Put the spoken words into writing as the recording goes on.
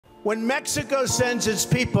When Mexico sends its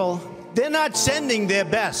people, they're not sending their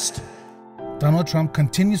best. Donald Trump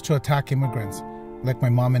continues to attack immigrants, like my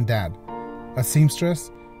mom and dad, a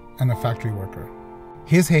seamstress and a factory worker.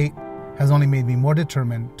 His hate has only made me more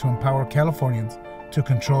determined to empower Californians to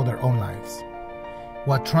control their own lives.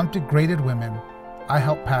 While Trump degraded women, I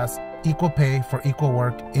helped pass equal pay for equal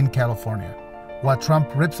work in California. While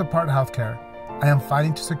Trump rips apart healthcare, I am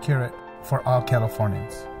fighting to secure it for all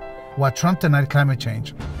Californians. While Trump denied climate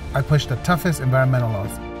change, I pushed the toughest environmental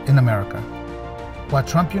laws in America. While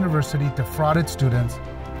Trump University defrauded students,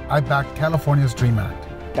 I backed California's DREAM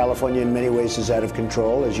Act. California in many ways is out of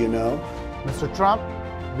control, as you know. Mr. Trump,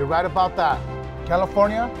 you're right about that.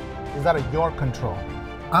 California is out of your control.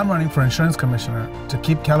 I'm running for insurance commissioner to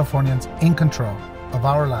keep Californians in control of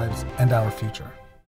our lives and our future.